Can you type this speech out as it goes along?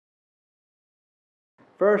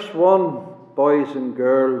Verse 1, boys and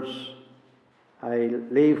girls, I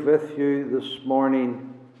leave with you this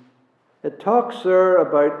morning. It talks there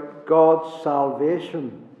about God's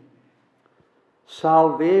salvation.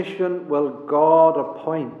 Salvation will God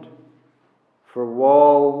appoint for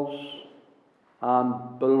walls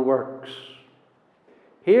and bulwarks.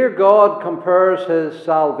 Here God compares his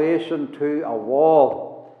salvation to a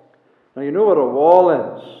wall. Now you know what a wall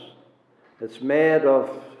is. It's made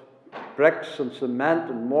of bricks and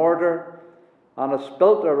cement and mortar, and it's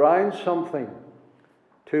built around something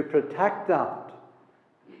to protect that,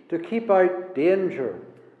 to keep out danger,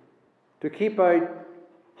 to keep out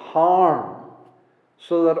harm,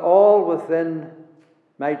 so that all within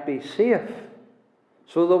might be safe.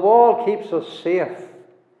 So the wall keeps us safe.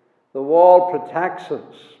 The wall protects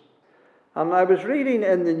us. And I was reading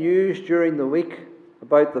in the news during the week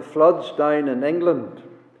about the floods down in England.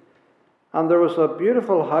 And there was a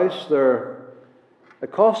beautiful house there.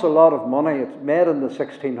 It cost a lot of money. It's made in the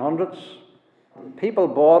 1600s. People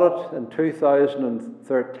bought it in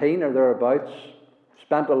 2013 or thereabouts.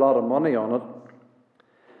 Spent a lot of money on it.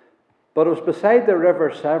 But it was beside the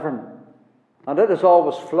River Severn. And it is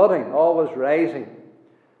always flooding, always rising.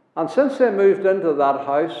 And since they moved into that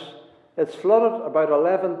house, it's flooded about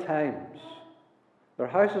 11 times. Their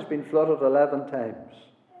house has been flooded 11 times.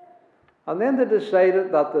 And then they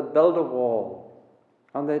decided that they'd build a wall.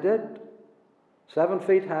 And they did. 7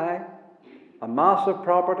 feet high, a massive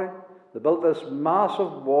property. They built this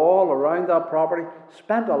massive wall around that property,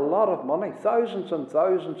 spent a lot of money, thousands and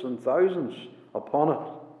thousands and thousands upon it.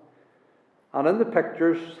 And in the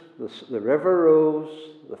pictures, the river rose,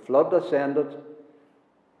 the flood descended,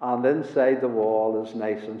 and inside the wall is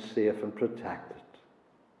nice and safe and protected.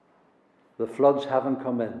 The floods haven't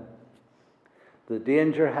come in. The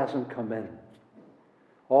danger hasn't come in.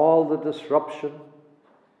 All the disruption,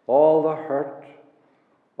 all the hurt,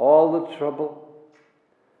 all the trouble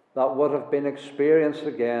that would have been experienced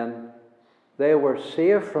again, they were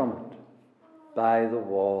saved from it by the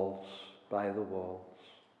walls,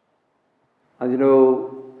 And you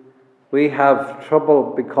know, we have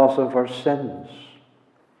trouble because of our sins.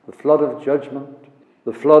 The flood of judgment,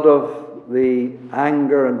 the flood of the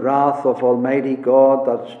anger and wrath of Almighty God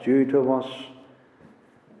that's due to us.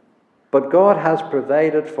 But God has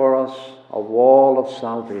provided for us a wall of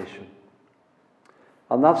salvation.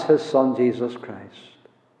 And that's his Son, Jesus Christ.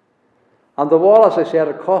 And the wall, as I said,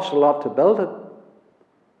 it costs a lot to build it.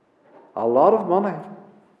 A lot of money.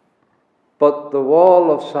 But the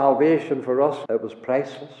wall of salvation for us, it was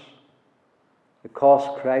priceless. It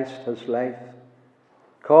cost Christ his life.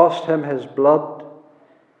 It cost him his blood.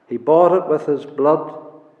 He bought it with his blood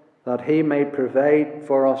that he may provide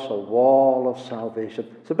for us a wall of salvation.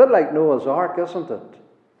 It's a bit like Noah's Ark, isn't it?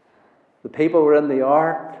 The people were in the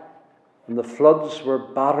ark, and the floods were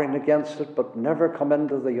battering against it, but never come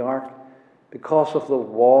into the ark because of the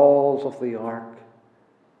walls of the ark.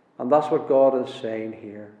 And that's what God is saying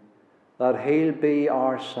here, that he'll be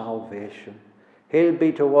our salvation. He'll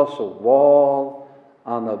be to us a wall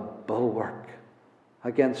and a bulwark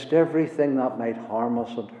against everything that might harm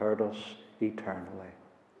us and hurt us eternally.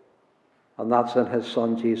 And that's in his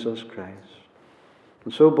Son, Jesus Christ.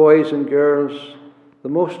 And so, boys and girls, the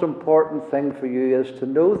most important thing for you is to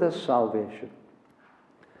know this salvation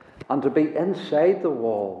and to be inside the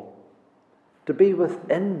wall, to be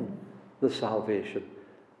within the salvation.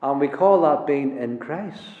 And we call that being in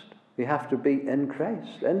Christ. We have to be in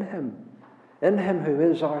Christ, in him who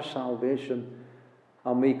is our salvation.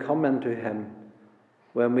 And we come into him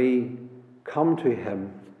when we come to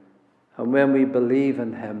him and when we believe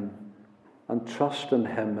in him and trust in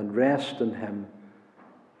him and rest in him,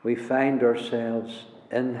 we find ourselves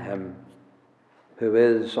in him who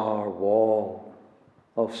is our wall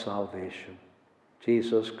of salvation,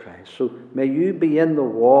 Jesus Christ. So may you be in the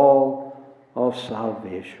wall of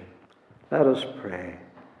salvation. Let us pray.